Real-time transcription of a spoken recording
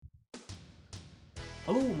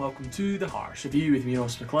Hello and welcome to The Harsh Review with me,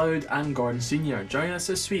 Ross McLeod and Gordon Senior. Joining us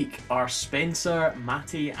this week are Spencer,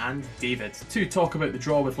 Matty and David to talk about the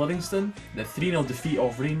draw with Livingston, the 3-0 defeat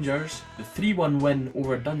of Rangers, the 3-1 win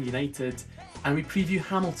over Dundee United, and we preview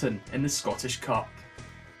Hamilton in the Scottish Cup.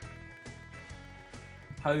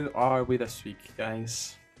 How are we this week,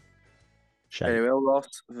 guys? Shite. Very well,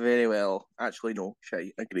 Ross. Very well. Actually, no.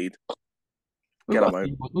 Shite. Agreed. We've Get got, him a out.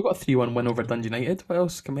 3 we've got a 3-1 win over Dundee United. What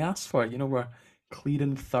else can we ask for? You know, we're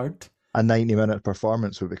clearing third. A 90-minute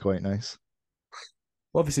performance would be quite nice.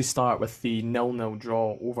 We'll obviously start with the 0-0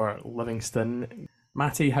 draw over Livingston.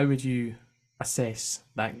 Matty, how would you assess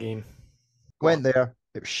that game? Went there.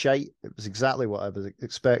 It was shite. It was exactly what I was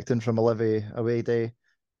expecting from a Livy away day.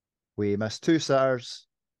 We missed two sitters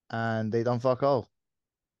and they done fuck all.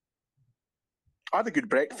 I had a good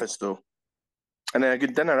breakfast, though. And then a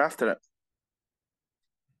good dinner after it.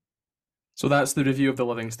 So that's the review of the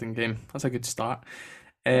Livingston game. That's a good start.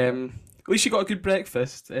 At least you got a good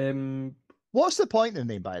breakfast. What's the point in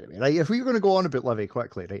the name, by the way, right? If we were going to go on about Livy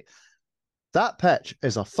quickly, right? That pitch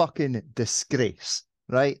is a fucking disgrace,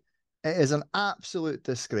 right? It is an absolute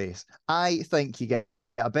disgrace. I think you get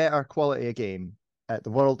a better quality of game at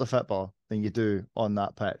the World of Football than you do on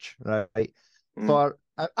that pitch, right?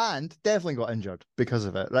 And definitely got injured because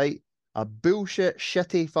of it, right? A bullshit,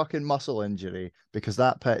 shitty fucking muscle injury because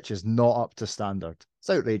that pitch is not up to standard. It's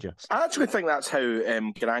outrageous. I actually think that's how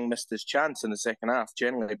Garang missed his chance in the second half,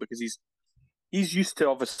 generally, because he's used to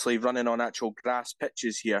obviously running on actual grass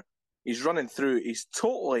pitches here. He's running through. He's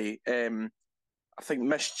totally, I think,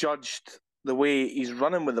 misjudged the way he's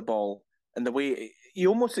running with the ball and the way you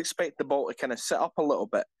almost expect the ball to kind of sit up a little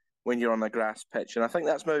bit when you're on a grass pitch. And I think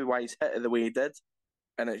that's maybe why he's hit it the way he did.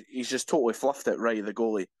 And he's just totally fluffed it right at the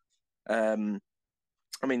goalie. I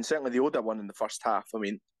mean, certainly the Oda one in the first half. I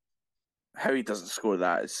mean, how he doesn't score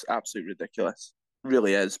that is absolutely ridiculous.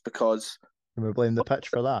 Really is, because Can we blame the pitch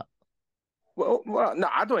for that? well, no,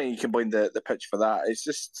 I don't think you can blame the pitch for that. It's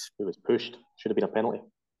just It was pushed. Should have been a penalty.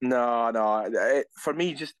 no. For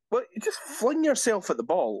me, just fling yourself at the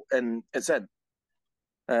ball and it's in.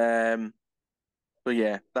 But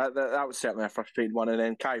yeah, that was certainly a frustrating one. And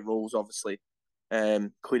then Kai Rolls, obviously,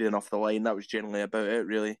 clearing off the line. That was generally about it,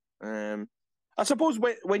 really. I suppose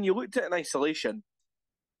when you looked at it in isolation,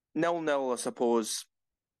 0-0, I suppose,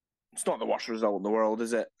 it's not the worst result in the world,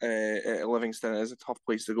 is it? At Livingston, it is a tough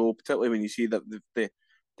place to go, particularly when you see that they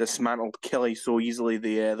dismantled Kelly so easily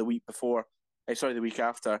the week before. Sorry, the week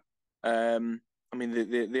after. I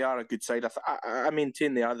mean, they are a good side. I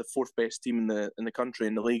maintain they are the fourth best team in the country,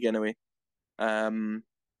 in the league anyway.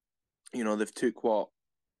 They've took what,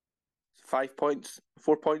 5 points,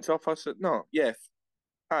 4 points off us? No, yeah,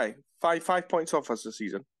 hi, 5 points off us this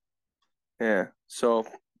season. Yeah, so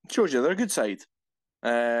shows you they're a good side.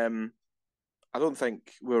 I don't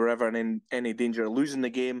think we were ever in any danger of losing the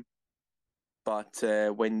game, but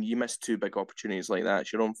when you miss two big opportunities like that,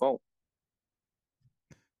 it's your own fault.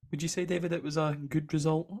 Would you say, David, it was a good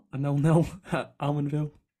result, a 0-0 at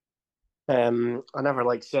Almonville? I never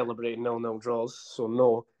like celebrating 0-0 draws, so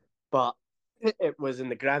no. But it was in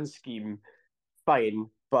the grand scheme fine,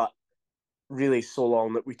 but really so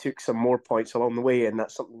long that we took some more points along the way, and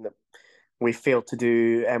that's something that we failed to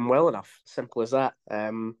do well enough. Simple as that.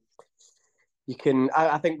 I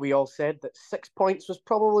think we all said that 6 points was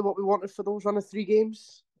probably what we wanted for those run of three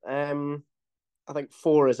games. I think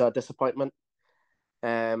 4 is a disappointment.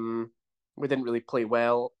 We didn't really play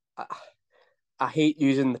well. I hate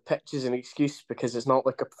using the pitch as an excuse because it's not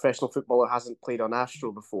like a professional footballer hasn't played on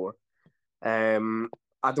Astro before. I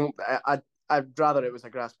don't. I'd rather it was a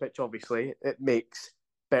grass pitch. Obviously, it makes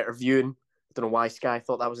better viewing. I don't know why Sky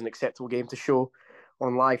thought that was an acceptable game to show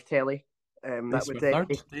on live telly. That would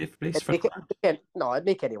it'd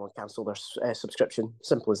make anyone cancel their subscription.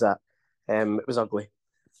 Simple as that. It was ugly.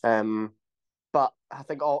 But I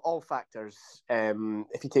think all factors,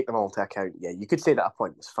 if you take them all into account, yeah, you could say that a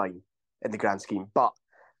point was fine in the grand scheme. But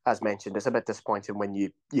as mentioned, it's a bit disappointing when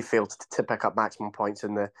you failed to pick up maximum points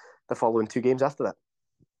in the following two games after that.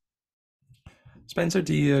 Spencer,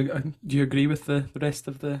 do you agree with the rest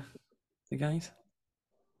of the guys?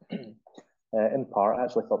 In part, I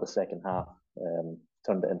actually thought the second half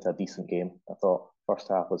turned it into a decent game. I thought first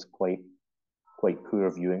half was quite poor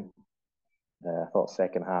viewing. I thought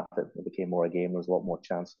second half it became more a game. There was a lot more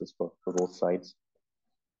chances for both sides.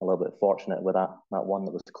 A little bit fortunate with that one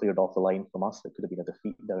that was cleared off the line from us. It could have been a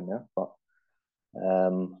defeat down there, but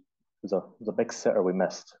it was a big sitter we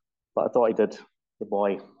missed. But I thought he did. The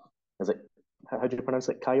boy, is it? How do you pronounce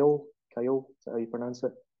it? Kyle? Kyle? Is that how you pronounce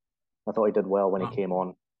it? I thought he did well when he came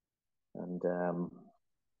on. And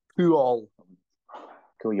Who all?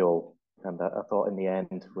 Kuyol. And I thought in the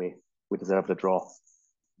end we deserved a draw.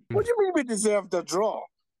 What do you mean we deserved a draw?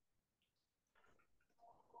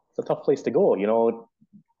 It's a tough place to go, you know.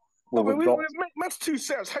 Well, we missed 2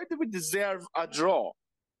 sets. How did we deserve a draw?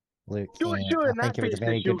 Look, Sure, I in think that it was a case,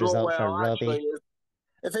 very you'll good go, result for well, Robbie. actually,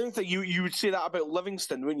 if anything, you would say that about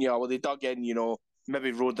Livingston, wouldn't you? Well, they dug in,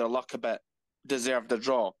 maybe rode their luck a bit, deserved a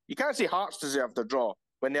draw. You can't say Hearts deserved a draw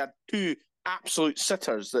when they had 2 absolute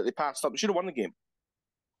sitters that they passed up. They should have won the game.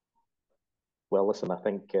 Well, listen, I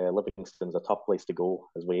think Livingston's a tough place to go,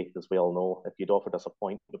 as we all know. If you'd offered us a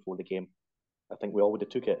point before the game, I think we all would have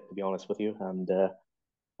took it, to be honest with you. And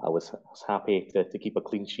I was happy to keep a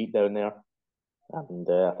clean sheet down there. And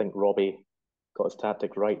I think Robbie got his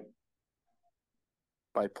tactic right.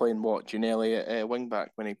 By playing what? Ginnelli at wing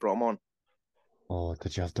back when he brought him on? Oh,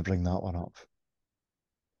 did you have to bring that one up?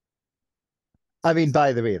 I mean,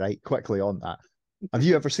 by the way, right, quickly on that. Have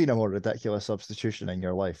you ever seen a more ridiculous substitution in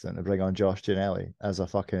your life than to bring on Josh Ginnelli as a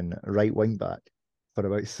fucking right wing back for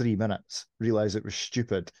about 3 minutes, realise it was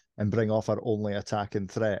stupid, and bring off our only attacking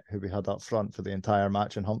threat, who we had up front for the entire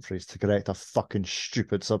match, in Humphreys, to correct a fucking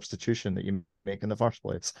stupid substitution that you make in the first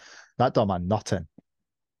place? That done man nothing.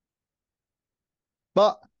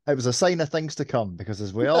 But it was a sign of things to come, because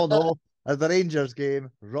as we all know, at the Rangers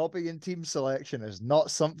game, Robbie and team selection is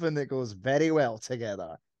not something that goes very well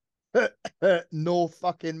together. No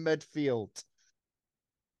fucking midfield.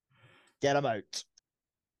 Get him out.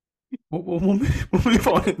 We'll move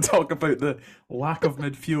on and talk about the lack of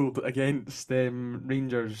midfield against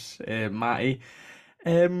Rangers, Matty.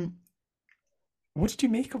 What did you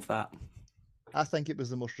make of that? I think it was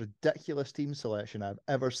the most ridiculous team selection I've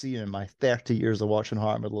ever seen in my 30 years of watching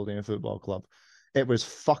Heart Midlothian Football Club. It was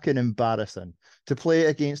fucking embarrassing to play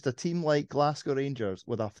against a team like Glasgow Rangers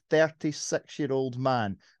with a 36-year-old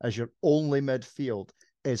man as your only midfield.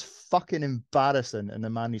 Is fucking embarrassing, and the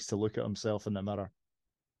man needs to look at himself in the mirror.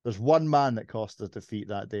 There's one man that cost us defeat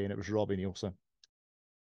that day, and it was Robbie Neilson.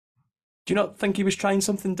 Do you not think he was trying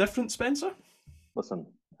something different, Spencer? Listen,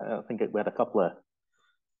 I think we had a couple of...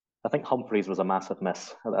 I think Humphreys was a massive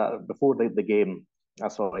miss. Before the game, I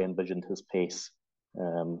sort of envisioned his pace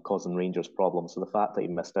causing Rangers problems. So the fact that he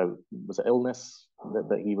missed out, was it illness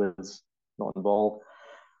that he was not involved?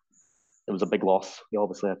 It was a big loss. We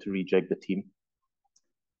obviously had to rejig the team.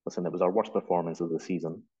 Listen, it was our worst performance of the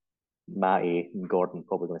season. Matty and Gordon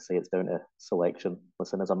probably going to say it's down to selection.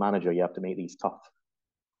 Listen, as a manager, you have to make these tough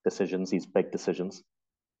decisions, these big decisions.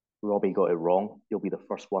 Robbie got it wrong. He'll be the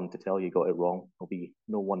first one to tell you got it wrong. There'll be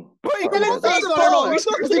no one. Wait, That's bollocks!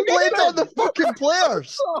 He blamed on the fucking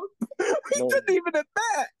players. He didn't even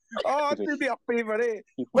admit. Oh, do me a favour, eh?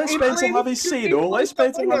 Let Spencer have his say, though. Let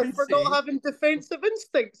Spencer have his for say. not having defensive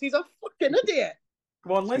instincts. He's a fucking idiot.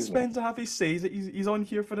 Come on, let Spencer have his say. He's on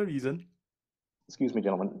here for a reason. Excuse me,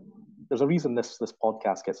 gentlemen. There's a reason this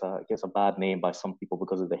podcast gets a bad name by some people,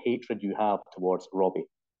 because of the hatred you have towards Robbie.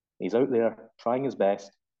 He's out there trying his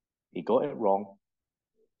best. He got it wrong.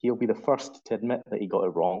 He'll be the first to admit that he got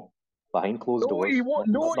it wrong behind closed doors. He won't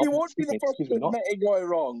be the first to admit he got it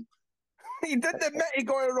wrong. He didn't admit he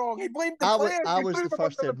got it wrong. He blamed the players. I was the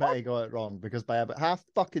first to admit he got it wrong, because by about half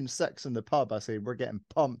fucking 6 in the pub, I said we're getting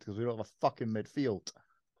pumped because we don't have a fucking midfield.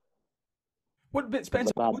 But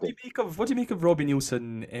Spencer, what do you make of Robbie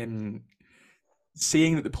Neilson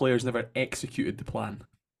saying that the players never executed the plan?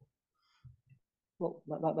 Well,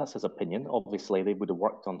 that's his opinion. Obviously, they would have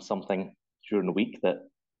worked on something during the week that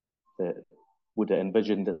would have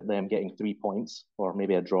envisioned them getting 3 points or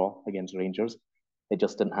maybe a draw against Rangers. It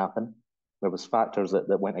just didn't happen. There was factors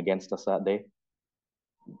that went against us that day.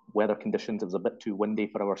 Weather conditions, it was a bit too windy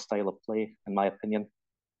for our style of play, in my opinion.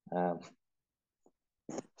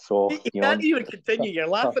 So you can't even continue. You're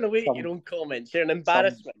laughing away at your own comments. You're an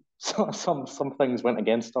embarrassment. Some things went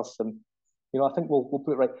against us, and I think we'll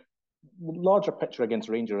put it right. The larger picture against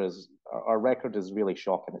Rangers is our record is really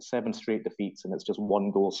shocking. It's 7 straight defeats, and it's just 1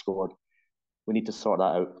 goal scored. We need to sort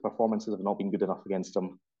that out. Performances have not been good enough against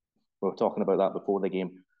them. We were talking about that before the game.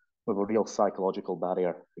 We have a real psychological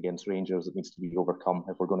barrier against Rangers that needs to be overcome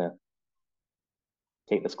if we're going to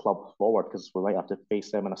take this club forward, because we might have to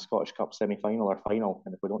face them in a Scottish Cup semi-final or final,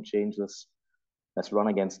 and if we don't change this run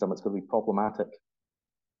against them, it's going to be problematic.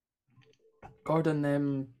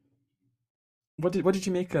 Gordon, what did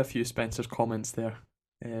you make of a few Spencer's comments there?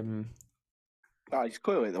 He's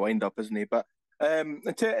clearly at the wind-up, isn't he? But in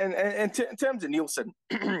terms of Neilson,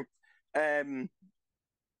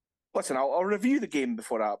 listen, I'll review the game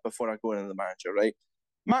before I go into the manager, right?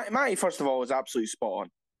 Matty, first of all, was absolutely spot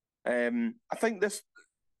on. I think this,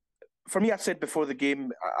 for me, I said before the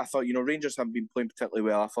game, I thought, Rangers haven't been playing particularly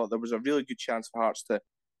well. I thought there was a really good chance for Hearts to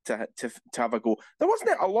to have a go. There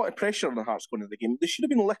wasn't a lot of pressure on the Hearts going into the game. They should have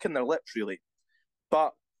been licking their lips, really.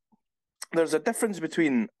 But there's a difference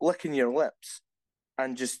between licking your lips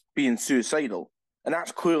and just being suicidal. And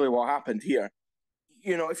that's clearly what happened here.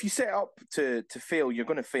 You know, if you set up to fail, you're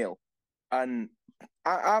going to fail. And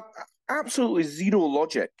I absolutely zero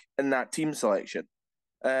logic in that team selection.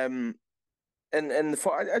 And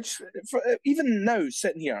even now,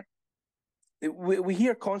 sitting here, we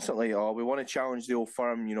hear constantly, oh, we want to challenge the Old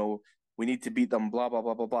Firm, you know, we need to beat them, blah, blah,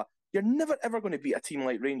 blah, blah, blah. You're never, ever going to beat a team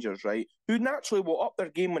like Rangers, right? Who naturally will up their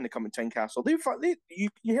game when they come to Tynecastle. You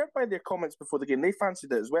heard by their comments before the game, they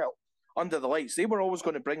fancied it as well. Under the lights, they were always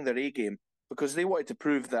going to bring their A game because they wanted to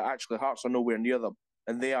prove that actually Hearts are nowhere near them.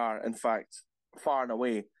 And they are, in fact, far and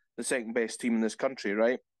away the second best team in this country,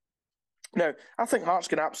 right? Now, I think Hearts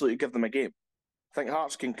can absolutely give them a game. I think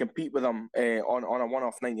Hearts can compete with them on a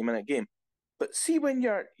one-off 90-minute game. But see, when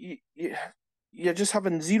you're just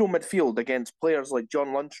having zero midfield against players like John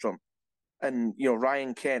Lundstrom and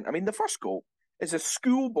Ryan Kent. I mean, the first goal is a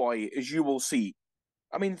schoolboy, as you will see.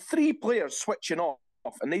 I mean, 3 players switching off,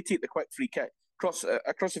 and they take the quick free kick across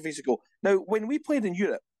the face of goal. Now, when we played in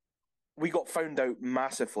Europe, we got found out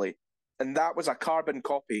massively, and that was a carbon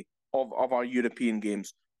copy of our European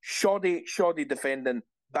games. Shoddy defending,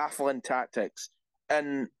 baffling tactics,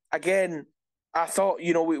 and again, I thought,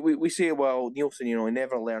 we say, well, Nielsen, he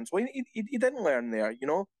never learns. Well, he didn't learn there,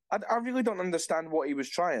 I really don't understand what he was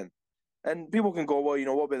trying. And people can go, well,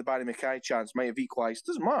 what about the Barry Mackay chance? Might have equalised.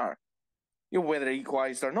 Doesn't matter, whether he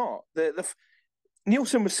equalised or not.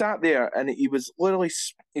 Nielsen was sat there and he was literally,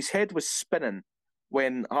 his head was spinning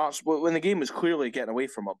when the game was clearly getting away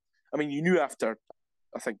from him. I mean, you knew after,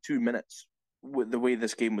 I think, 2 minutes with the way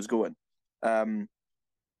this game was going.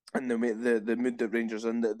 And the mood that Rangers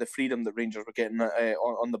and the freedom that Rangers were getting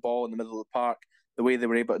on the ball in the middle of the park, the way they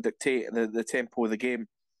were able to dictate the tempo of the game,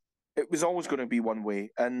 it was always going to be one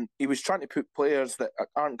way. And he was trying to put players that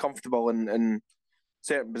aren't comfortable in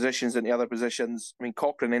certain positions into other positions. I mean,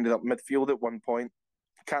 Cochrane ended up midfield at one point.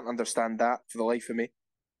 Can't understand that for the life of me.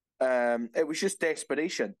 It was just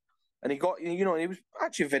desperation. And he got, he was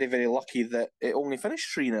actually very, very lucky that it only finished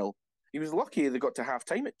 3-0. He was lucky they got to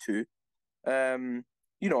half-time at 2. I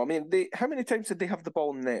mean, how many times did they have the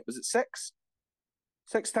ball in the net? Was it 6?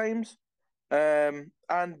 6 times? And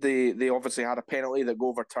they obviously had a penalty that got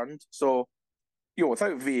overturned. So,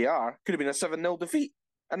 without VAR, could have been a 7-0 defeat.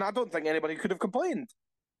 And I don't think anybody could have complained.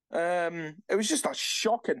 It was just a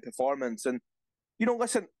shocking performance. And,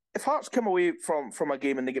 listen, if Hearts come away from a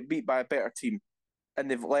game and they get beat by a better team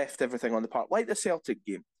and they've left everything on the park, like the Celtic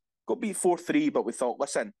game, got beat 4-3, but we thought,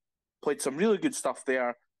 listen, played some really good stuff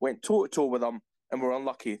there, went toe-to-toe with them, and were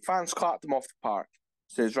unlucky. Fans clapped them off the park.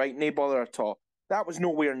 Says, right, no bother at all. That was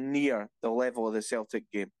nowhere near the level of the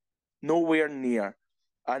Celtic game. Nowhere near.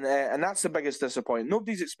 And that's the biggest disappointment.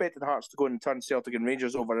 Nobody's expecting Hearts to go and turn Celtic and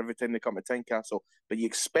Rangers over every time they come to Tynecastle, but you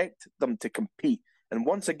expect them to compete. And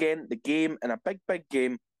once again, the game, in a big, big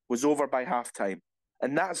game, was over by half-time.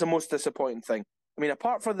 And that's the most disappointing thing. I mean,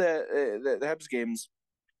 apart from the Hibs games,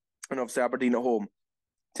 and obviously Aberdeen at home,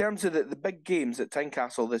 in terms of the big games at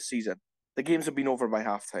Tynecastle this season, the games have been over by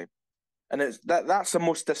half-time. And that's the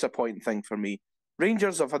most disappointing thing for me.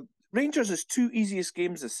 Rangers' 2 easiest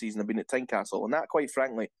games this season have been at Tynecastle, and that, quite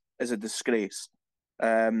frankly, is a disgrace.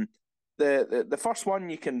 The first one,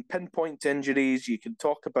 you can pinpoint injuries, you can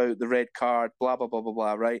talk about the red card, blah, blah, blah, blah,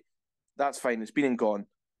 blah, right? That's fine. It's been and gone.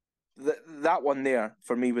 That one there,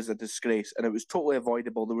 for me, was a disgrace, and it was totally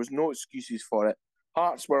avoidable. There was no excuses for it.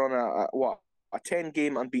 Hearts were on a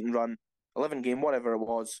 10-game unbeaten run, 11-game, whatever it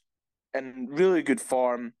was, in really good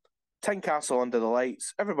form. Tynecastle under the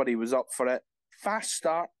lights. Everybody was up for it. Fast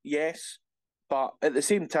start, yes, but at the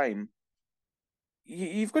same time,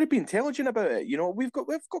 you've got to be intelligent about it. We've got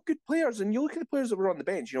good players, and you look at the players that were on the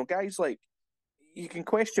bench. Guys like, you can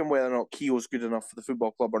question whether or not Keogh's good enough for the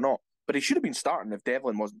football club or not, but he should have been starting if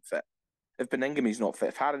Devlin wasn't fit, if Beningami's not fit,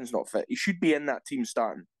 if Harron's not fit. He should be in that team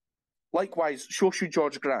starting. Likewise, so should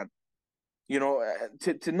George Grant.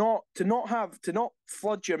 To not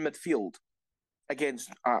flood your midfield against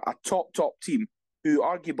a top team who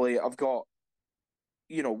arguably have got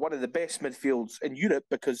one of the best midfields in Europe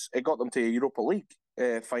because it got them to a Europa League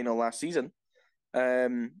final last season.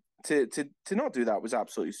 To not do that was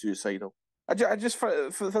absolutely suicidal. I just for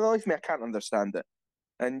the life of me, I can't understand it.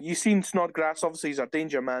 And you've seen Snodgrass, obviously he's our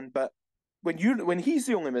danger man, but when he's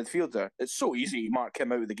the only midfielder, it's so easy to mark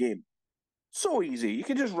him out of the game. So easy. You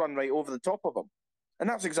can just run right over the top of him. And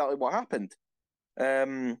that's exactly what happened.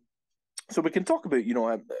 So we can talk about,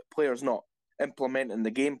 players not implementing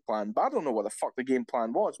the game plan, but I don't know what the fuck the game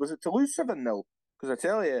plan was. Was it to lose 7-0? Because I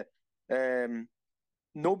tell you,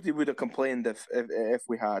 Nobody would have complained if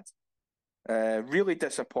we had. Really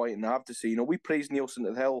disappointing, I have to say. You know, we praised Nielsen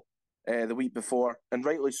to the hill the week before, and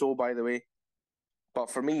rightly so, by the way. But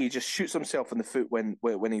for me, he just shoots himself in the foot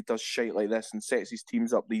when he does shite like this and sets his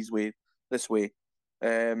teams up this way.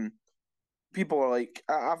 People are like,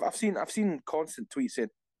 I've seen constant tweets saying,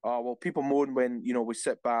 "Oh well," people moan when we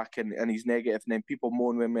sit back and he's negative, and then people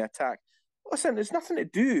moan when we attack. Listen, it's nothing to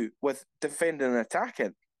do with defending and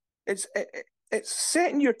attacking. It's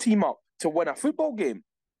setting your team up to win a football game,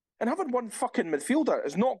 and having one fucking midfielder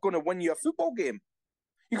is not going to win you a football game.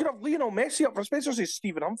 You could have Lionel Messi up for Spencer says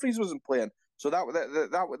Stephen Humphries wasn't playing, so that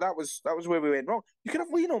was where we went wrong. You could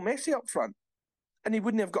have Lionel Messi up front, and he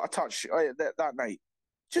wouldn't have got a touch that night.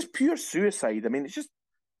 Just pure suicide. I mean, it's just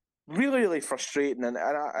really, really frustrating, and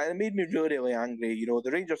it made me really, really angry. You know,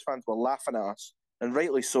 the Rangers fans were laughing at us, and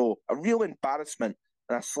rightly so. A real embarrassment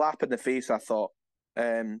and a slap in the face, I thought,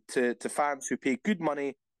 to fans who pay good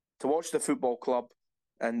money to watch the football club,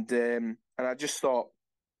 and I just thought,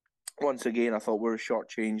 once again, I thought we were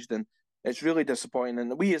shortchanged, and it's really disappointing.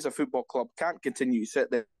 And we as a football club can't continue to sit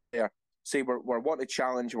there, say we're wanting to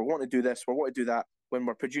challenge, we're wanting to do this, we're wanting to do that, when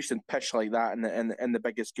we're producing pish like that in the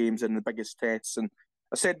biggest games and the biggest tests. And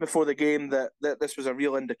I said before the game that this was a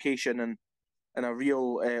real indication and a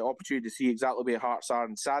real opportunity to see exactly where Hearts are,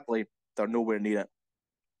 and sadly, they're nowhere near it.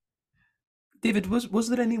 David, was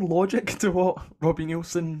there any logic to what Robbie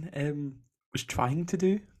Nielsen was trying to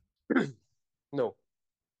do? No.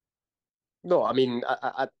 No, I mean,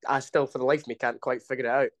 I still, for the life of me, can't quite figure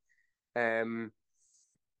it out.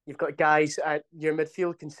 You've got guys, your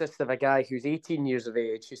midfield consists of a guy who's 18 years of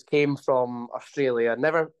age, who's came from Australia,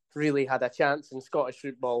 never really had a chance in Scottish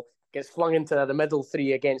football, gets flung into the middle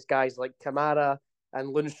three against guys like Kamara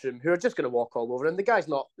and Lundstrom, who are just going to walk all over him. The guy's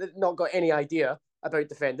not got any idea about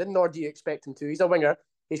defending, nor do you expect him to. He's a winger.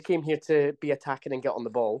 He's came here to be attacking and get on the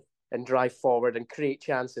ball and drive forward and create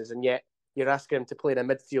chances, and yet you're asking him to play in a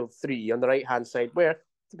midfield three on the right-hand side where,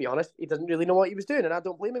 to be honest, he doesn't really know what he was doing, and I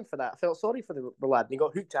don't blame him for that. I felt sorry for the lad, and he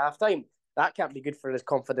got hooked at half-time. That can't be good for his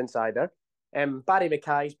confidence either. Barry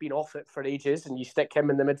Mackay's been off it for ages, and you stick him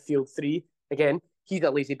in the midfield three. Again, he's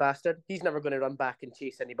a lazy bastard. He's never going to run back and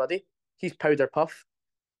chase anybody. He's powder puff.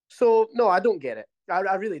 So, no, I don't get it.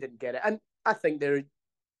 I really didn't get it. And I think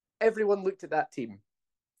everyone looked at that team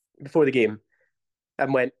before the game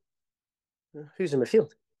and went, who's in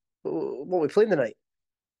midfield? What are we playing tonight?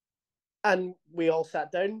 And we all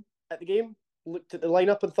sat down at the game, looked at the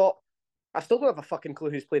lineup and thought, I still don't have a fucking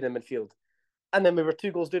clue who's playing in midfield. And then we were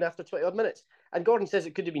 2 goals down after 20 odd minutes. And Gordon says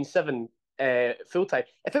it could have been 7 full time.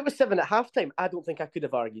 If it was 7 at half time, I don't think I could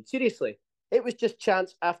have argued. Seriously. It was just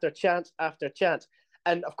chance after chance after chance.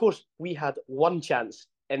 And of course, we had one chance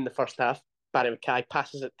in the first half. Barry Mackay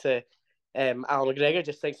passes it to Alan McGregor,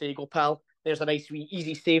 just thinks, there you go, pal. There's a nice wee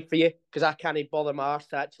easy save for you, because I can't bother my arse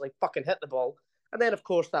to actually fucking hit the ball. And then, of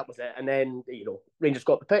course, that was it. And then, Rangers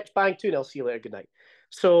got the pitch, bang, 2-0, see you later, good night.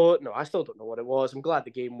 So, no, I still don't know what it was. I'm glad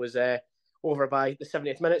the game was over by the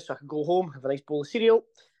 70th minute, so I could go home, have a nice bowl of cereal,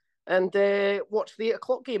 and watch the 8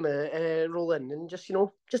 o'clock game roll in, and just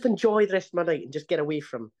enjoy the rest of my night and just get away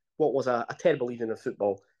from what was a terrible evening of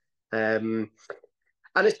football. And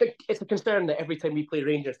it's a concern that every time we play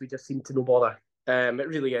Rangers, we just seem to no bother. It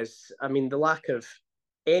really is. I mean, the lack of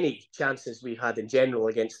any chances we've had in general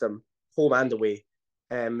against them, home and away,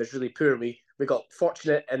 is really poor. We got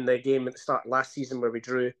fortunate in the game at the start of last season where we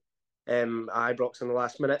drew Ibrox in the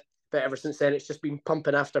last minute. But ever since then, it's just been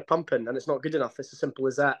pumping after pumping, and it's not good enough. It's as simple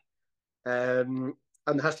as that. And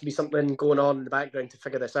there has to be something going on in the background to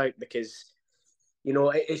figure this out, because,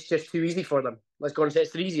 it's just too easy for them. Let's go and say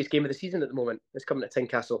it's the easiest game of the season at the moment. It's coming to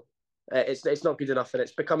Tynecastle. It's not good enough, and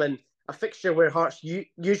it's becoming a fixture where Hearts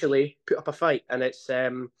usually put up a fight, and it's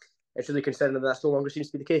really concerning that no longer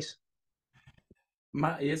seems to be the case.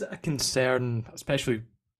 Matt, is it a concern, especially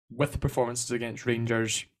with the performances against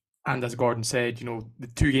Rangers, and as Gordon said, the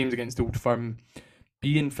 2 games against Old Firm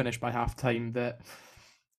being finished by half-time, that,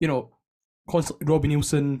 constantly Robbie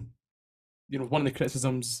Nielsen, one of the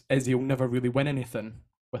criticisms is he'll never really win anything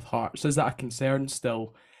with Hearts. Is that a concern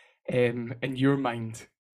still in your mind,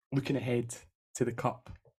 looking ahead to the Cup?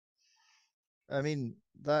 I mean,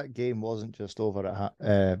 that game wasn't just over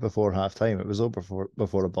at before half-time. It was over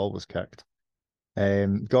before a ball was kicked.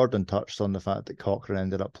 Gordon touched on the fact that Cochrane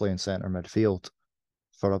ended up playing centre midfield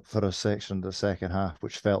for a section of the second half,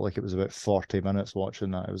 which felt like it was about 40 minutes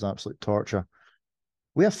watching that. It was absolute torture.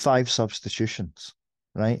 We have 5 substitutions,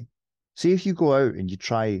 right? See if you go out and you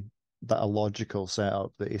try that illogical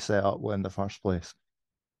setup that he set up in the first place.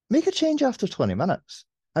 Make a change after 20 minutes.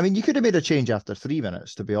 I mean, you could have made a change after 3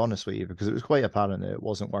 minutes, to be honest with you, because it was quite apparent that it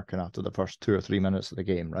wasn't working after the first 2 or 3 minutes of the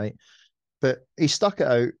game, right? But he stuck it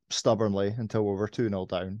out stubbornly until we were 2-0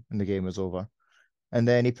 down and the game was over. And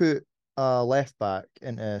then he put a left back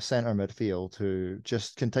into centre midfield who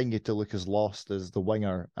just continued to look as lost as the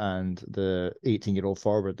winger and the 18-year-old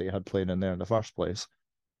forward that he had playing in there in the first place.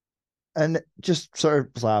 And just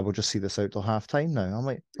sort of, we'll just see this out till half time now. I'm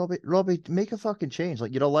like, Robbie, make a fucking change.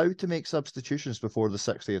 Like, you're allowed to make substitutions before the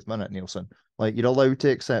 60th minute, Nielsen. Like, you're allowed to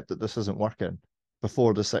accept that this isn't working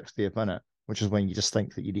before the 60th minute, which is when you just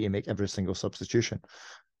think that you need to make every single substitution.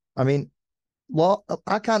 I mean,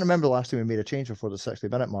 I can't remember the last time we made a change before the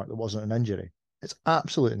 60-minute mark that wasn't an injury. It's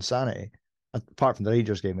absolute insanity. Apart from the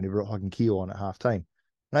Rangers game when he brought fucking Keogh on at half time,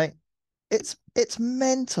 right? It's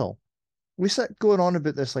mental. We sit going on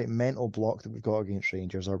about this like mental block that we've got against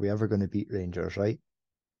Rangers. Are we ever going to beat Rangers, right?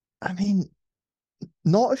 I mean,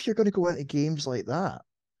 not if you're going to go into games like that.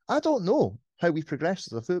 I don't know how we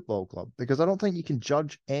progress as a football club because I don't think you can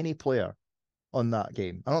judge any player on that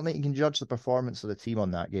game. I don't think you can judge the performance of the team on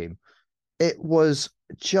that game. It was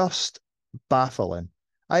just baffling.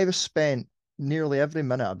 I've spent nearly every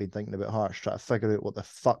minute I've been thinking about Hearts trying to figure out what the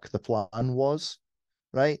fuck the plan was,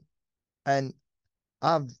 right? And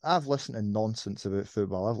I've listened to nonsense about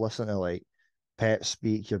football. I've listened to like Pep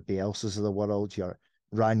speak, your Bielsa's of the world, your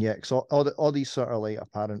Raniks, all these sort of like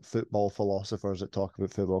apparent football philosophers that talk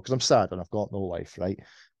about football because I'm sad and I've got no life, right?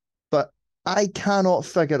 But I cannot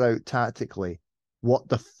figure out tactically what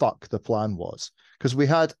the fuck the plan was because we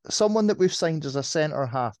had someone that we've signed as a centre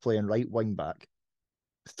half playing right wing back,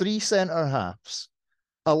 3 centre halves,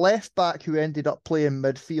 a left back who ended up playing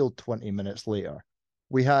midfield 20 minutes later.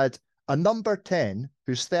 We had a number 10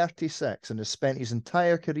 who's 36 and has spent his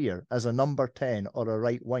entire career as a number 10 or a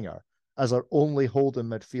right winger as our only holding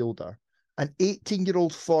midfielder, an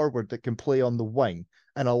 18-year-old forward that can play on the wing,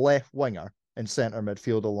 and a left winger in centre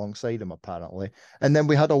midfield alongside him, apparently. And then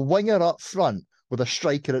we had a winger up front with a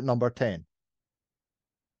striker at number 10.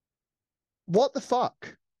 What the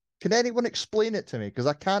fuck? Can anyone explain it to me? Because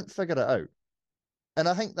I can't figure it out. And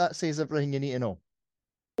I think that says everything you need to know.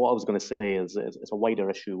 What I was going to say is it's a wider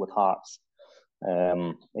issue with Hearts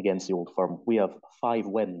against the Old Firm. We have 5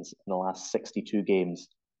 wins in the last 62 games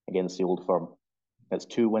against the Old Firm. It's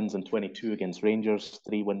 2 wins and 22 against Rangers,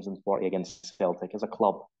 3 wins and 40 against Celtic. As a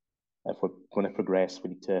club, if we're going to progress,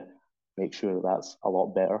 we need to make sure that that's a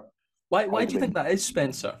lot better. Why do you think that is,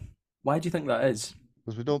 Spencer? Why do you think that is?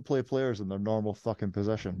 Because we don't play players in their normal fucking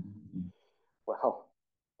position. Well,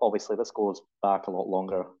 obviously this goes back a lot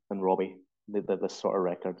longer than Robbie, this sort of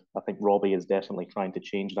record. I think Robbie is definitely trying to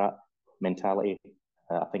change that mentality.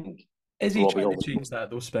 I think Is he Robbie trying to change that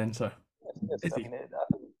though, Spencer?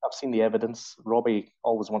 I've seen the evidence. Robbie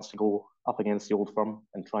always wants to go up against the Old Firm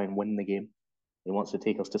and try and win the game. He wants to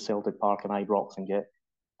take us to Celtic Park and Ibrox and get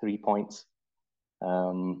 3 points.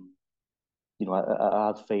 I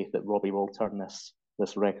have faith that Robbie will turn this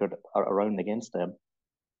record around against them.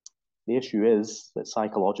 The issue is that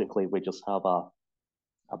psychologically we just have a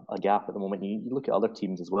gap at the moment. You look at other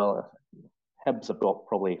teams as well. Hibs have got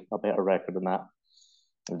probably a better record than that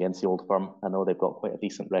against the Old Firm. I know they've got quite a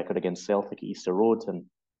decent record against Celtic at Easter Road, and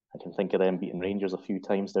I can think of them beating Rangers a few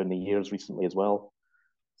times down the years recently as well.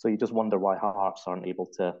 So you just wonder why Hearts aren't able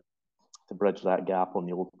to bridge that gap on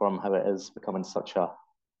the Old Firm, how it is becoming such a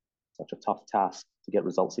tough task to get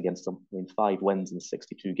results against them. I mean, 5 wins in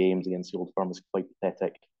 62 games against the Old Firm is quite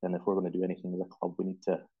pathetic. And if we're going to do anything as a club, we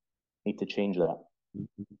need to change that.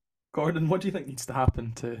 Gordon, what do you think needs to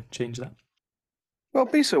happen to change that? Well,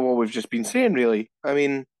 basically what we've just been saying, really. I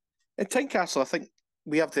mean, at Tynecastle, I think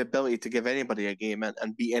we have the ability to give anybody a game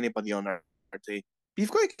and beat anybody on our day. But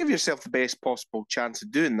you've got to give yourself the best possible chance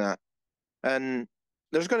of doing that. And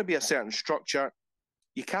there's going to be a certain structure.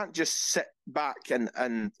 You can't just sit back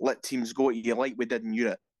and let teams go at you like we did in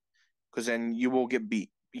Europe, because then you will get beat.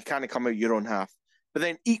 You can't come out your own half. But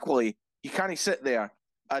then equally, you can't sit there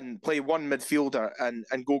and play one midfielder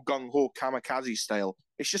and go gung-ho kamikaze style.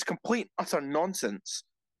 It's just complete, utter nonsense.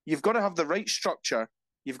 You've got to have the right structure.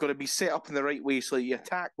 You've got to be set up in the right way so that you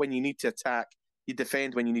attack when you need to attack, you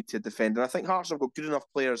defend when you need to defend. And I think Hearts have got good enough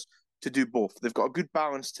players to do both. They've got a good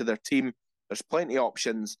balance to their team. There's plenty of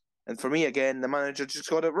options. And for me, again, the manager just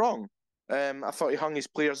got it wrong. I thought he hung his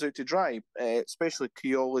players out to dry, especially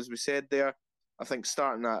Keogh, as we said there. I think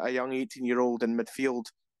starting a young 18-year-old in midfield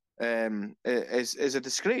is a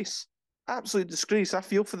disgrace. Absolute disgrace. I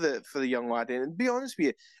feel for the young lad. And to be honest with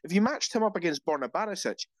you, if you matched him up against Borna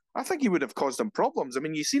Barisic, I think he would have caused him problems. I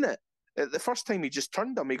mean, you've seen it. The first time he just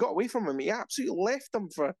turned him, he got away from him. He absolutely left him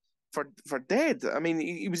for dead. I mean,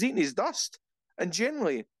 he was eating his dust. And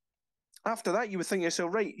generally, After that, you would think to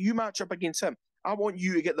yourself, right, you match up against him. I want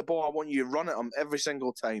you to get the ball. I want you to run at him every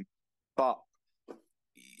single time. But,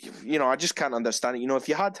 I just can't understand it. If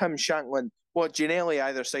you had him, Shanklin, Ginnelli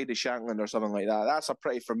either side of Shanklin or something like that, that's a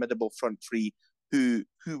pretty formidable front three who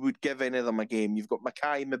would give any of them a game. You've got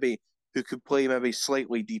Mackay maybe who could play maybe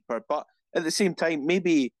slightly deeper. But at the same time,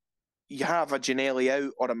 maybe you have a Ginnelli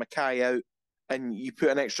out or a Mackay out and you put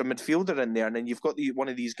an extra midfielder in there and then you've got one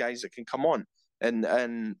of these guys that can come on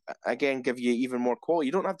and again give you even more quality.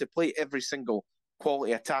 You don't have to play every single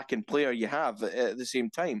quality attacking player you have at the same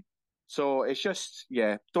time. So it's just,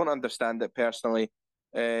 don't understand it personally.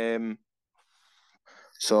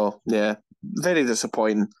 So yeah, very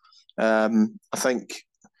disappointing. I think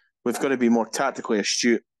we've got to be more tactically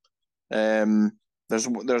astute.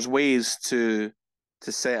 There's ways to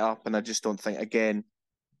set up, and I just don't think again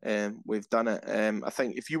we've done it. I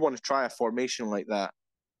think if you want to try a formation like that,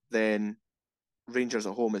 then Rangers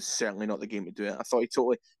at home is certainly not the game to do it. I thought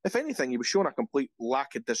if anything, he was showing a complete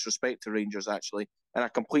lack of disrespect to Rangers actually, and a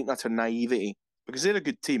complete and utter naivety because they're a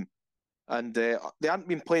good team, and they hadn't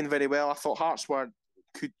been playing very well. I thought Hearts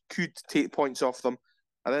could take points off them.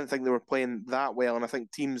 I didn't think they were playing that well, and I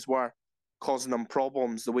think teams were causing them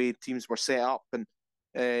problems the way teams were set up, and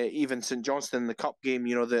even St Johnstone in the cup game,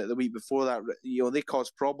 the week before that, they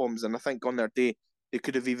caused problems, and I think on their day they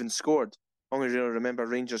could have even scored. I only really remember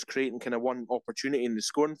Rangers creating kind of one opportunity and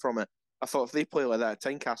scoring from it. I thought if they play like that at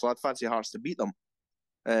Tynecastle, I'd fancy Hearts to beat them.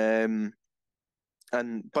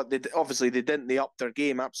 But they didn't. They upped their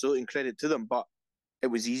game, absolutely, and credit to them. But it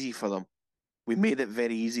was easy for them. We made it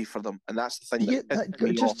very easy for them, and that's the thing.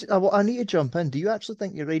 I need to jump in. Do you actually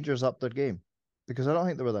think your Rangers upped their game? Because I don't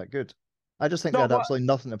think they were that good. I just think they had absolutely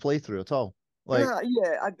nothing to play through at all. Well,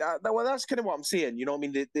 that's kind of what I'm saying. I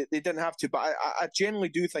mean, they didn't have to, but I generally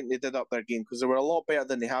do think they did up their game because they were a lot better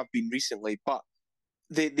than they have been recently. But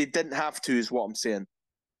they didn't have to, is what I'm saying.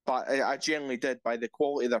 But I generally did by the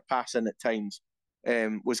quality of their passing at times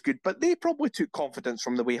was good. But they probably took confidence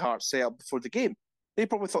from the way Hearts set up before the game. They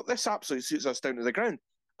probably thought this absolutely suits us down to the ground.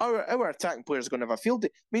 Our attacking players are going to have a field day.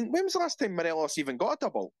 I mean, when was the last time Morelos even got a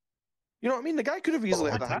double? You know what I mean? The guy could have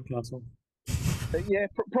easily had a hat. Yeah,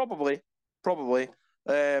 probably.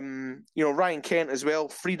 Ryan Kent as well.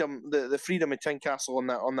 Freedom, the freedom of Tynecastle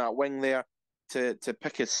on that wing there to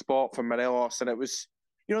pick his spot for Morelos, and it was,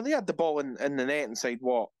 they had the ball in the net inside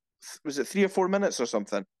what was it 3 or 4 minutes or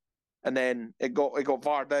something, and then it got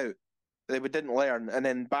VAR'd out. They didn't learn, and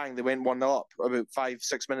then bang, they went 1-0 up about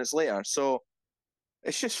 5-6 minutes later. So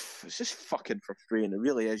it's just fucking frustrating. It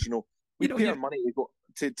really is. We pay our money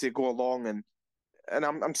to go along, and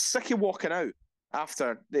I'm sick of walking out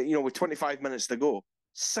after with 25 minutes to go.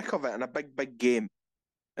 Sick of it in a big game.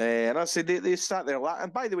 And I say they sat there.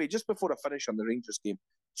 And by the way, just before I finish on the Rangers game,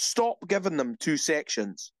 stop giving them 2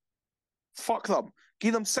 sections. Fuck them.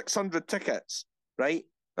 Give them 600 tickets, right?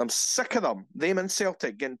 I'm sick of them and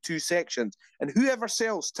Celtic getting 2 sections. And whoever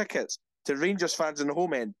sells tickets to Rangers fans in the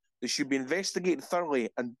home end, they should be investigated thoroughly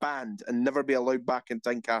and banned and never be allowed back in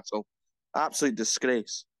Tynecastle. Absolute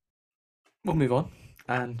disgrace. We'll move on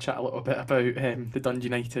and chat a little bit about the Dundee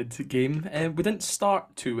United game. We didn't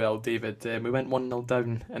start too well, David. We went 1-0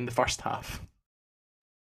 down in the first half.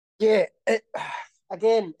 Yeah, it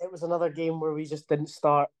was another game where we just didn't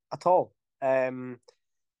start at all. I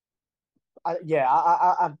was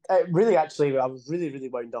really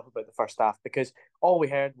wound up about the first half because all we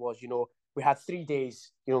heard was, we had 3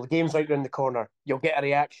 days, the game's right around the corner, you'll get a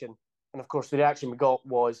reaction. And of course, the reaction we got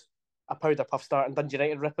was a powder puff start and Dundee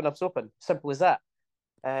United ripping us open. Simple as that.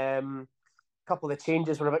 A couple of the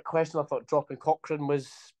changes were a bit questionable. I thought dropping Cochrane was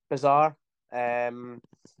bizarre.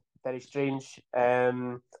 Very strange.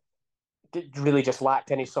 Really just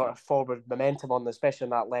lacked any sort of forward momentum on, especially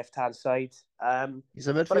on that left-hand side. He's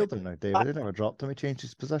a midfielder now, David. He never dropped him. He changed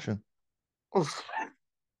his position.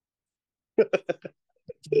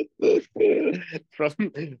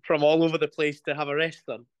 from all over the place to have a rest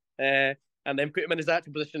done, and then put him in his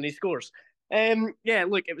active position and he scores. Look,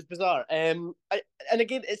 it was bizarre. I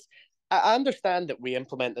understand that we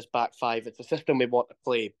implement this back five. It's a system we want to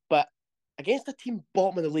play, but against a team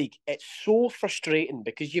bottom of the league, it's so frustrating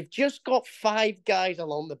because you've just got 5 guys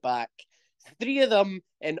along the back, 3 of them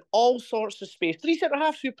in all sorts of space, 3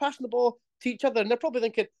 centre-halves who are passing the ball to each other, and they're probably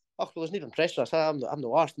thinking, oh, well, there's even pressure us. I'm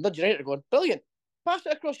no arse. And Dundee United are going, brilliant. Pass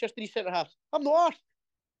it across your 3 centre-halves. I'm no arse.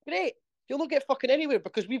 Great. You'll not get fucking anywhere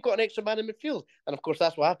because we've got an extra man in midfield. And, of course,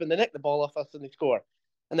 that's what happened. They nick the ball off us and they score.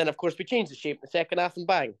 And then, of course, we change the shape in the second half and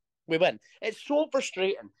bang, we win. It's so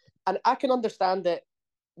frustrating. And I can understand it,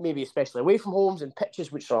 maybe especially away from homes and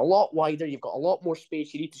pitches which are a lot wider. You've got a lot more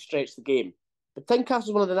space. You need to stretch the game. But Tynecastle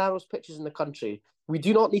is one of the narrowest pitches in the country. We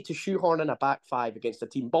do not need to shoehorn in a back five against a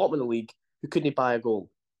team bottom of the league who couldn't buy a goal.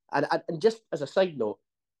 And just as a side note,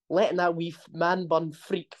 letting that wee man bun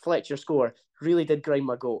freak Fletcher score really did grind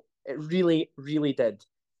my goat. It really, really did.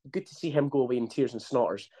 Good to see him go away in tears and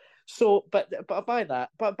snotters. So, but by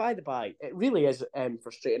the by, it really is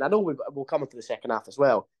frustrating. I know we'll come into the second half as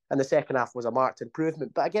well, and the second half was a marked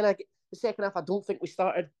improvement. But again, the second half, I don't think we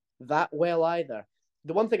started that well either.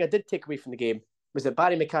 The one thing I did take away from the game was that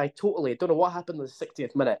Barry Mackay totally, I don't know what happened in the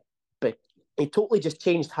 60th minute, but he totally just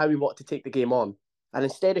changed how he wanted to take the game on. And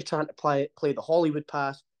instead of trying to play the Hollywood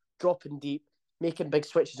pass, dropping deep, making big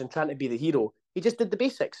switches and trying to be the hero, he just did the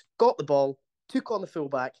basics, got the ball, took on the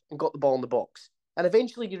fullback and got the ball in the box. And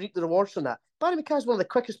eventually you reap the rewards from that. Barry Mackay is one of the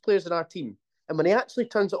quickest players in our team. And when he actually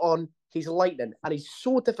turns it on, he's lightning and he's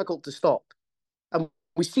so difficult to stop. And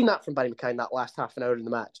we've seen that from Barry Mackay in that last half an hour in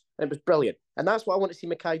the match. And it was brilliant. And that's what I want to see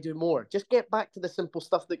Mackay do more. Just get back to the simple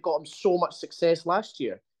stuff that got him so much success last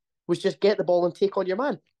year, was just get the ball and take on your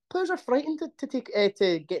man. Players are frightened to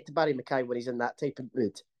get to Barry Mackay when he's in that type of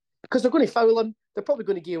mood. Because they're going to foul him. They're probably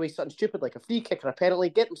going to give away something stupid like a free kick or a penalty,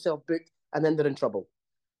 get themselves booked, and then they're in trouble.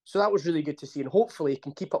 So that was really good to see. And hopefully he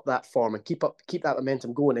can keep up that form and keep that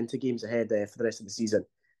momentum going into games ahead for the rest of the season.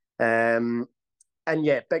 And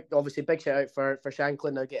yeah, big shout out for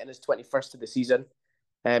Shanklin now getting his 21st of the season.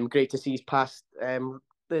 Great to see he's passed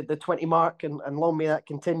the 20 mark, and long may that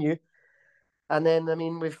continue. And then, I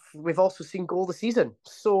mean, we've also seen goal of the season.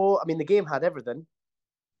 So, I mean, the game had everything.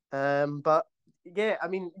 But yeah, I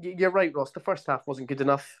mean, you're right, Ross. The first half wasn't good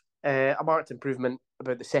enough. A marked improvement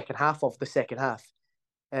about the second half of the second half.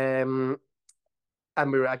 And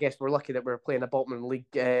I guess we're lucky that we're playing a bottom of the league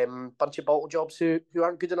bunch of bottle jobs who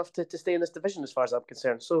aren't good enough to stay in this division as far as I'm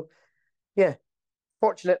concerned. So, yeah,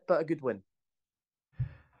 fortunate, but a good win.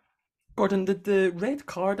 Gordon, did the red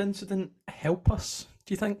card incident help us,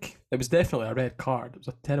 do you think? It was definitely a red card. It was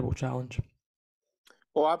a terrible challenge.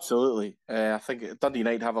 Oh, absolutely. I think Dundee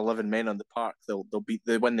United have 11 men on the park. They'll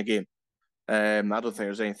win the game. I don't think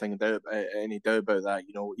there's any doubt about that.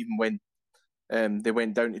 You know, even when they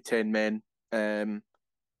went down to 10 men,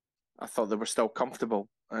 I thought they were still comfortable.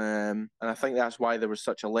 And I think that's why there was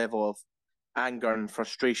such a level of anger and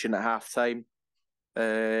frustration at half time.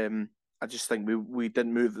 I just think we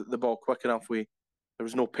didn't move the ball quick enough. There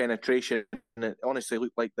was no penetration, and it honestly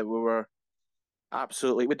looked like that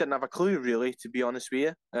we didn't have a clue really, to be honest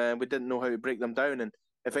with you. We didn't know how to break them down, and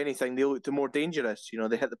if anything, they looked more dangerous. You know,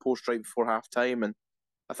 they hit the post right before half time, and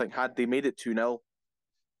I think had they made it 2-0,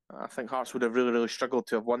 I think Hearts would have really, really struggled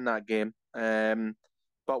to have won that game.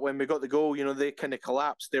 But when we got the goal, you know, they kind of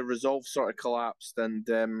collapsed. Their resolve sort of collapsed, and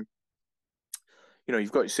you know,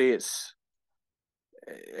 you've got to say it's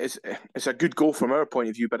a good goal from our point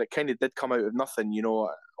of view, but it kind of did come out of nothing. You know,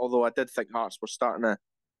 although I did think Hearts were starting to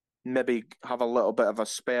maybe have a little bit of a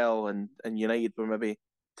spell, and United were maybe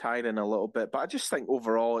tiring a little bit. But I just think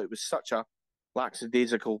overall it was such a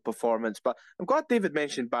lackadaisical performance. But I'm glad David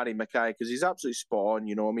mentioned Barry Mackay, because he's absolutely spot on.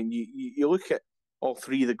 You know, I mean, you look at all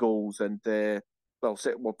three of the goals, and two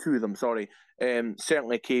of them, sorry,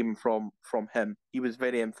 certainly came from him. He was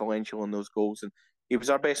very influential in those goals, and he was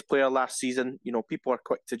our best player last season. You know, people are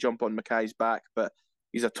quick to jump on Mackay's back, but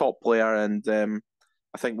he's a top player, and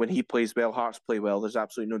I think when he plays well, Hearts play well. There's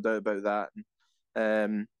absolutely no doubt about that.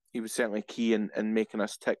 And, he was certainly key in making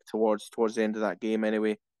us tick towards the end of that game.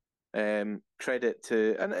 Anyway, credit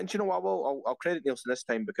to and you know what? I'll credit Nielsen this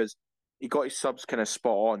time, because he got his subs kind of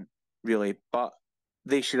spot on, really. But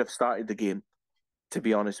they should have started the game, to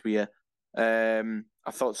be honest with you.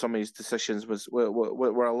 I thought some of his decisions were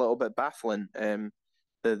a little bit baffling.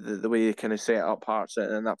 The way they kind of set up Hearts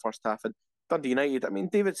in that first half. And Dundee United, I mean,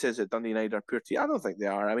 David says that Dundee United are a poor team. I don't think they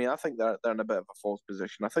are. I mean, I think they're in a bit of a false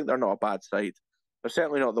position. I think they're not a bad side. They're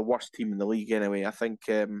certainly not the worst team in the league anyway. I think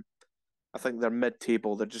they're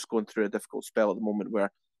mid-table. They're just going through a difficult spell at the moment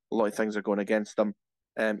where a lot of things are going against them.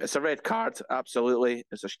 It's a red card, absolutely.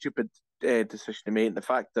 It's a stupid decision to make. The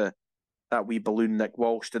fact that wee balloon Nick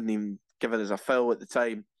Walsh didn't even give it as a foul at the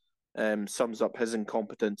time sums up his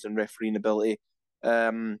incompetence and refereeing ability.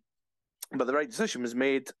 But the right decision was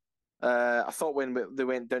made. I thought when they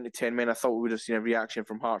went down to 10 men, I thought we would have seen a reaction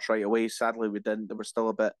from Hearts right away. Sadly, we didn't. There was still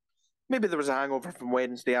a bit. Maybe there was a hangover from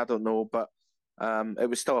Wednesday. I don't know, but it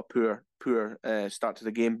was still a poor start to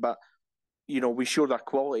the game. But you know, we showed our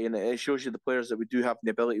quality, and it shows you the players that we do have and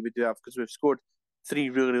the ability we do have, because we've scored 3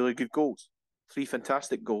 really, really good goals, 3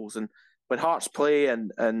 fantastic goals. And when Hearts play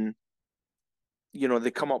and you know,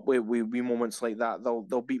 they come up with moments like that,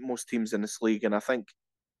 they'll beat most teams in this league. And I think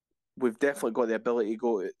we've definitely got the ability to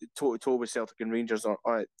go toe to toe with Celtic and Rangers,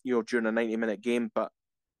 or you know, during a 90-minute game. But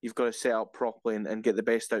you've got to set up properly and get the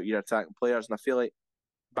best out of your attacking players. And I feel like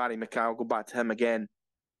Barry McCall, I'll go back to him again.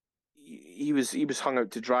 He was hung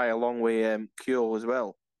out to dry along with Kewell as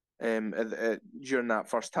well during that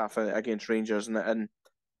first half against Rangers. And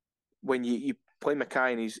when you play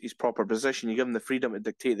Mackay in his proper position, you give him the freedom to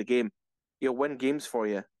dictate the game, he'll win games for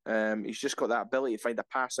you. He's just got that ability to find a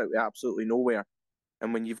pass out of absolutely nowhere.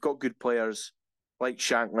 And when you've got good players like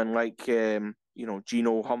Shanklin, like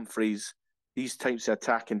Gino, Humphreys, these types of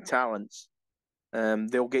attacking talents,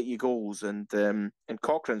 they'll get you goals. And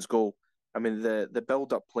Cochrane's goal, I mean, the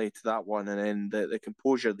build-up play to that one, and then the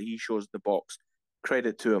composure that he shows in the box,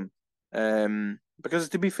 credit to him. Because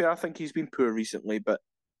to be fair, I think he's been poor recently, but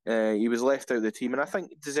he was left out of the team, and I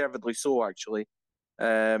think deservedly so, actually.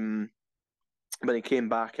 But he came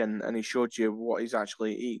back and he showed you what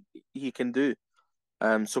he can do.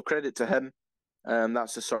 So credit to him.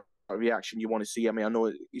 That's the sort of reaction you want to see. I mean, I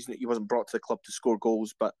know he wasn't brought to the club to score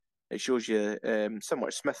goals, but it shows you, similar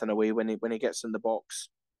to Smith in a way, when he gets in the box,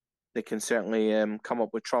 they can certainly come up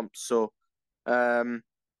with trumps. So, and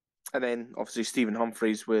then obviously Stephen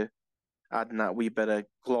Humphreys with adding that wee bit of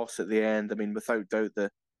gloss at the end. I mean, without doubt, the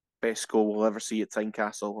best goal we'll ever see at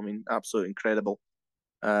Tynecastle. I mean, absolutely incredible.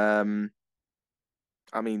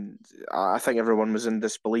 I mean, I think everyone was in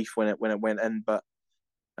disbelief when it went in, but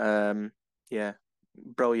yeah,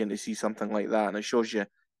 brilliant to see something like that, and it shows you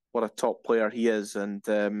what a top player he is, and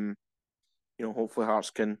hopefully Hearts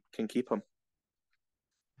can keep him.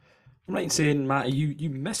 I'm right in saying, Matty, you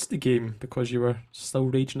missed the game because you were still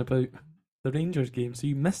raging about the Rangers game, so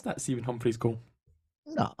you missed that Stephen Humphreys goal.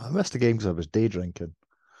 No, I missed the game because I was day drinking.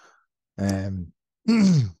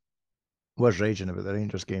 Was raging about the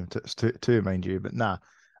Rangers game too, mind you, but nah,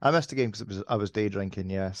 I missed the game because I was day drinking.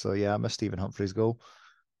 Yeah, so yeah, I missed Stephen Humphreys' goal.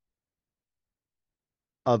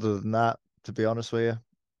 Other than that, to be honest with you,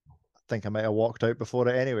 I think I might have walked out before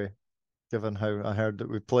it anyway, given how I heard that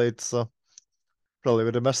we played. So probably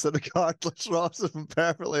would have missed it regardless, Ross, if I'm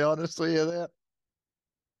perfectly honest with you there.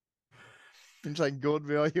 You can try and goad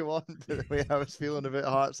me all you want, but the way I was feeling about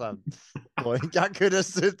Hearts, I could have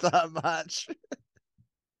stood that match.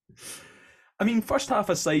 I mean, first half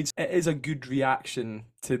aside, it is a good reaction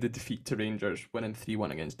to the defeat to Rangers, winning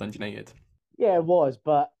 3-1 against Dundee United. Yeah, it was,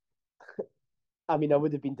 but I mean, I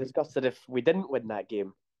would have been disgusted if we didn't win that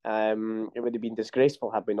game. It would have been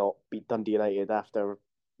disgraceful had we not beat Dundee United after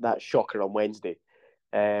that shocker on Wednesday.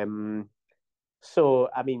 So,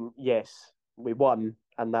 I mean, yes, we won,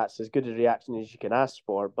 and that's as good a reaction as you can ask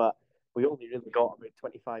for, but we only really got about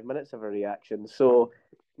 25 minutes of a reaction, so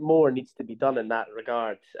more needs to be done in that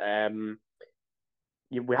regard.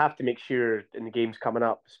 We have to make sure in the games coming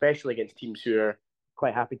up, especially against teams who are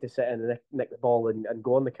quite happy to sit in and nick the ball and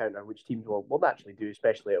go on the counter, which teams will naturally do,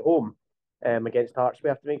 especially at home. Against Hearts, we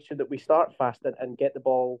have to make sure that we start fast and get the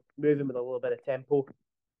ball moving with a little bit of tempo,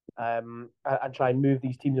 and try and move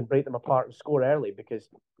these teams and break them apart and score early. Because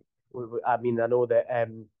I mean, I know that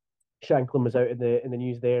Shanklin was out in the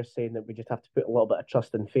news there saying that we just have to put a little bit of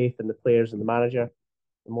trust and faith in the players and the manager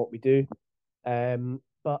and what we do.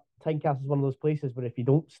 But Tynecastle is one of those places where if you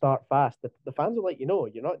don't start fast, the fans will let you know.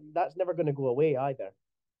 That's never going to go away either.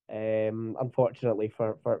 Unfortunately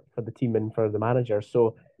for the team and for the manager.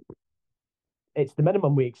 So it's the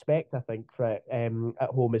minimum we expect, I think, for at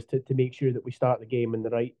home is to make sure that we start the game in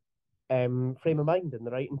the right frame of mind and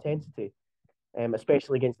the right intensity.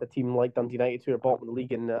 Especially against a team like Dundee United, who are bottom of the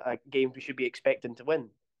league in a game we should be expecting to win.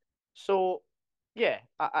 So, yeah,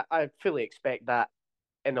 I fully expect that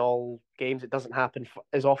in all games. It doesn't happen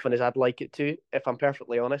as often as I'd like it to, if I'm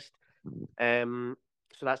perfectly honest. So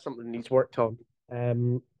that's something that needs worked on.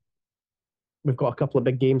 We've got a couple of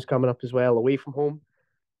big games coming up as well, away from home.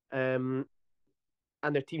 And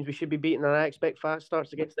they're teams we should be beating, and I expect fast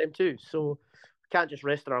starts against them too. So we can't just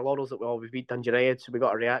rest on our laurels that we beat Dundee United, so we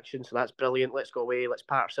got a reaction, so that's brilliant. Let's go away, let's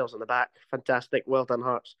pat ourselves on the back. Fantastic, well done,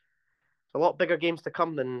 Hearts. It's a lot bigger games to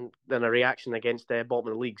come than a reaction against the bottom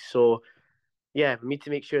of the league. So yeah, we need to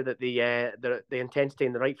make sure that the intensity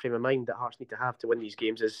and the right frame of mind that Hearts need to have to win these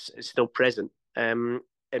games is still present in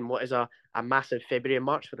what is a massive February and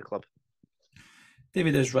March for the club.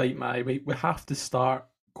 David is right, Matty. We have to start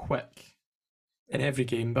quick in every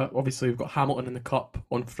game, but obviously we've got Hamilton in the Cup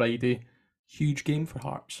on Friday. Huge game for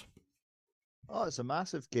Hearts. Oh, it's a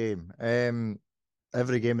massive game.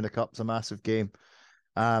 Every game in the Cup's a massive game.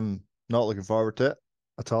 Not looking forward to it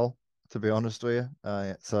at all, to be honest with you.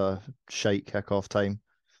 It's a shite kick-off time.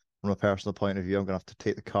 From a personal point of view, I'm going to have to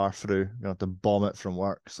take the car through. I'm going to have to bomb it from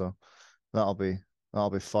work, so that'll be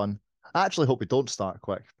fun. I actually hope we don't start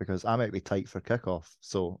quick because I might be tight for kickoff.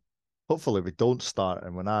 So hopefully we don't start,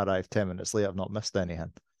 and when I arrive 10 minutes late, I've not missed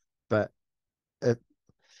anything. But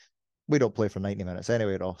we don't play for 90 minutes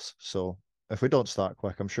anyway, Ross. So if we don't start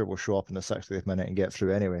quick, I'm sure we'll show up in the 60th minute and get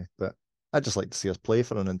through anyway. But I'd just like to see us play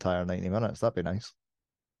for an entire 90 minutes. That'd be nice.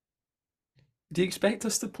 Do you expect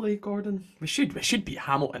us to play, Gordon? We should. We should beat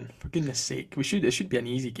Hamilton, for goodness sake. We should. It should be an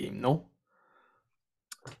easy game, no?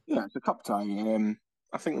 Yeah, it's a cup tie.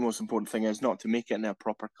 I think the most important thing is not to make it in a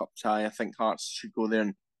proper cup tie. I think Hearts should go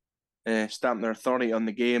there and stamp their authority on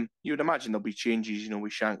the game. You would imagine there'll be changes,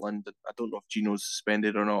 with Shankland. I don't know if Gino's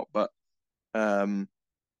suspended or not, but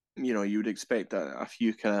you would expect a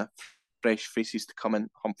few kind of fresh faces to come in.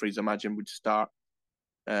 Humphreys, I imagine, would start.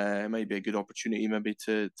 It might be a good opportunity maybe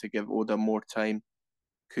to give Oda more time,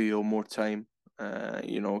 Kuyo more time.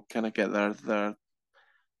 Kind of get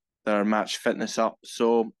their match fitness up.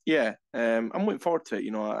 So yeah, I'm looking forward to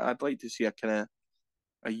it. I'd like to see a kind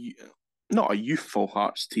of not a youthful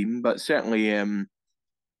Hearts team, but certainly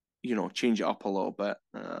change it up a little bit.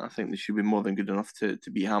 I think they should be more than good enough to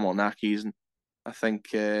beat Hamilton Accies, and I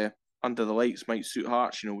think under the lights might suit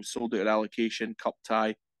Hearts. We sold out at allocation, cup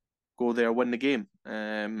tie, go there, win the game.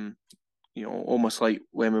 Almost like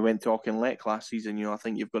when we went to Auchinleck last season. I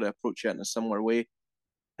think you've got to approach it in a similar way.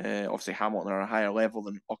 Obviously, Hamilton are a higher level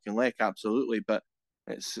than Auchinleck, absolutely, but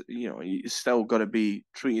it's still got to be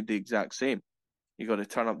treated the exact same. You got to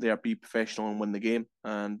turn up there, be professional, and win the game.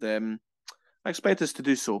 And I expect us to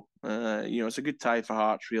do so. It's a good tie for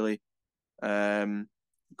Hearts, really.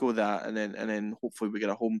 Go that, and then hopefully we get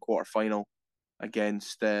a home quarter final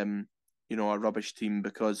against a rubbish team,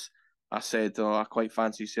 because I said I quite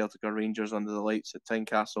fancy Celtic or Rangers under the lights at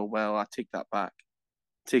Tynecastle. Well, I take that back.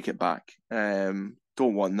 Take it back.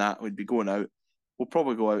 Don't want that. We'd be going out. We'll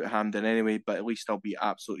probably go out at Hampden anyway, but at least I'll be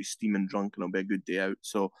absolutely steaming drunk and it'll be a good day out.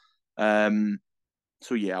 So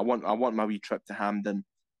yeah, I want my wee trip to Hampden,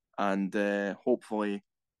 and hopefully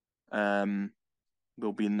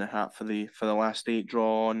we'll be in the hat for the last 8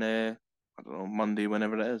 draw on I don't know, Monday,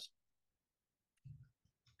 whenever it is.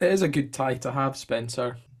 It is a good tie to have,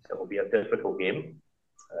 Spencer. It will be a difficult game.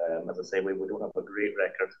 As I say, we don't have a great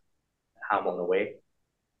record at Hamilton away.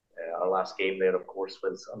 Our last game there, of course,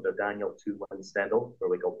 was under Daniel 2-1 Stendhal, where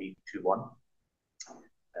we got beat 2-1.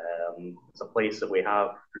 It's a place that we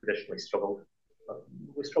have traditionally struggled.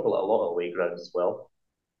 We struggle at a lot of away grounds as well.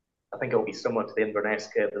 I think it will be similar to the Inverness,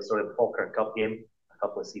 the sort of Falkirk Cup game a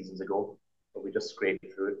couple of seasons ago, where we just scraped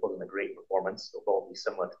through. It wasn't a great performance. It'll probably be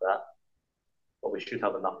similar to that. But we should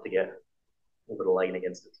have enough to get over the line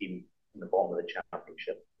against the team in the bottom of the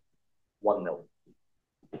championship. 1-0.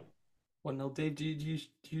 1-0, Dave. Do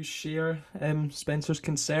you share Spencer's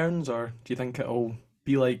concerns, or do you think it'll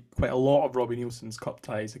be like quite a lot of Robbie Nielsen's cup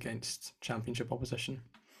ties against championship opposition?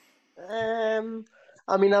 I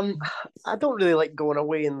don't really like going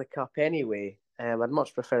away in the cup anyway. I'd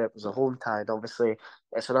much prefer it was a home tie. Obviously,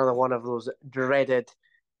 it's another one of those dreaded,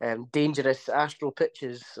 dangerous Astro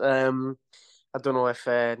pitches. I don't know if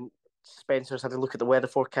Spencer's had a look at the weather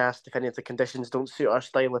forecast. If any of the conditions don't suit our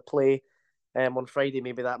style of play on Friday,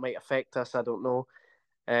 maybe that might affect us. I don't know.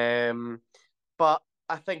 But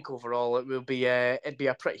I think overall it'd be a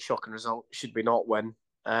pretty shocking result should we not win.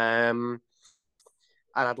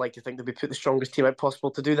 And I'd like to think that we put the strongest team out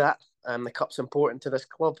possible to do that. The cup's important to this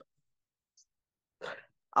club.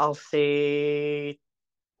 I'll say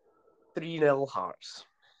 3-0 Hearts.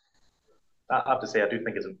 I have to say, I do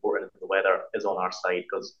think it's important that the weather is on our side,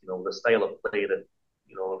 because the style of play that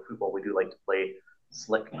football we do like to play,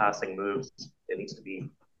 slick passing moves. It needs to be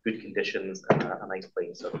good conditions and a nice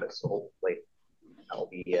playing surface. So hopefully that'll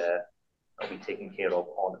be taken care of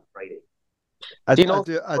on Friday. I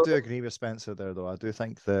do agree with Spencer there, though. I do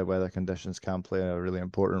think the weather conditions can play a really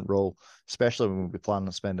important role, especially when we'll be planning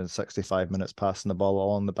on spending 65 minutes passing the ball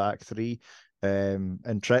along the back three.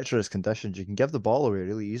 In treacherous conditions, you can give the ball away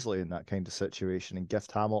really easily in that kind of situation and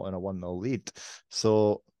gift Hamilton a 1-0 lead.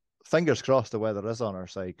 So fingers crossed the weather is on our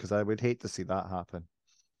side, because I would hate to see that happen.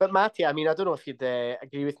 But Matty, I don't know if you'd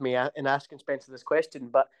agree with me in asking Spencer this question,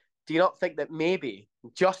 but do you not think that maybe,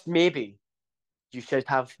 just maybe, you should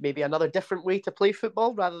have maybe another different way to play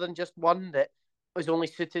football rather than just one that was only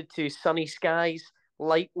suited to sunny skies,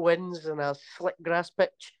 light winds, and a slick grass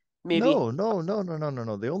pitch? Maybe. No.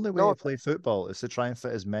 The only way to play football is to try and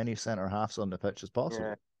fit as many centre halves on the pitch as possible.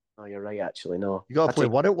 Yeah. Oh, you're right. Actually, no. You got to play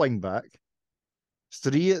one at wing back,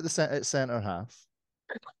 3 at centre half.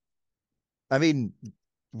 We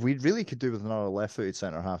really could do with another left-footed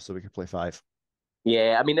centre half, so we could play 5.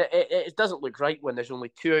 Yeah, it doesn't look right when there's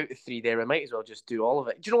only 2 out of 3 there. We might as well just do all of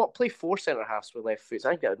it. Do you know what? Play 4 centre halves with left foots. I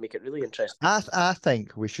think that would make it really interesting. I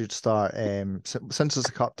think we should start, since it's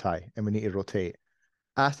a cup tie and we need to rotate,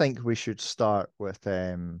 I think we should start with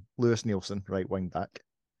Lewis Nielsen, right wing back.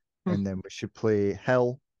 And then we should play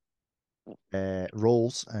Hill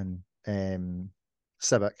Rolls and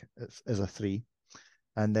Civic is a 3.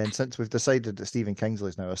 And then since we've decided that Stephen Kingsley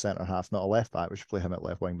is now a centre half, not a left back, we should play him at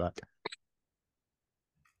left wing back.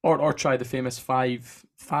 Or try the famous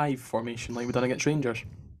 5-5 formation like we done against Rangers.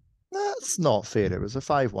 That's not fair. It was a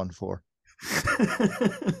 5-1-4.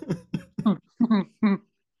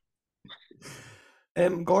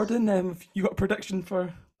 Gordon, have you got a prediction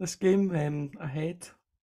for this game ahead?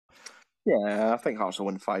 Yeah, I think Hearts will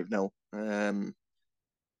win 5-0.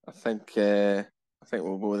 I think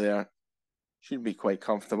we'll go there. Should be quite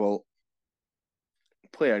comfortable.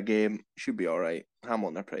 Play our game. Should be all right.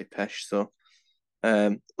 Hamilton are pretty pish, so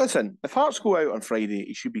listen, if Hearts go out on Friday,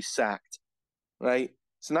 he should be sacked. Right?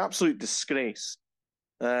 It's an absolute disgrace.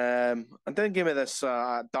 And then give me this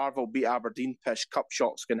Darvel beat Aberdeen pish. Cup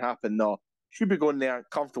shots can happen. No, should be going there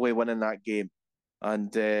comfortably winning that game,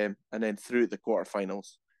 and then through the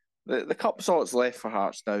quarterfinals. The cup's all that's left for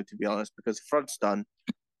Hearts now, to be honest, because Frood's done.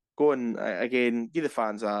 Go and again, give the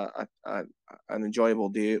fans an enjoyable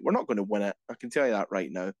day. We're not going to win it. I can tell you that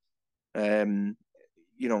right now.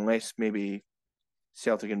 Unless maybe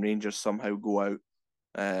Celtic and Rangers somehow go out,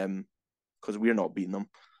 because we're not beating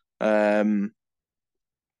them.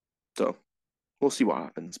 So we'll see what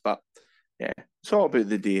happens. But yeah, it's all about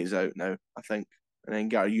the days out now, I think, and then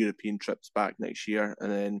get our European trips back next year,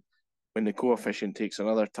 and then when the coefficient takes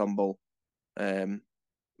another tumble, we'll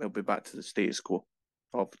be back to the status quo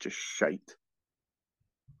of just shite.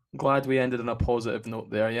 Glad we ended on a positive note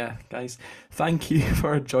there, yeah, guys. Thank you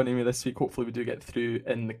for joining me this week. Hopefully we do get through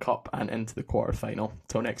in the cup and into the quarterfinal.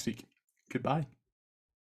 Till next week, goodbye.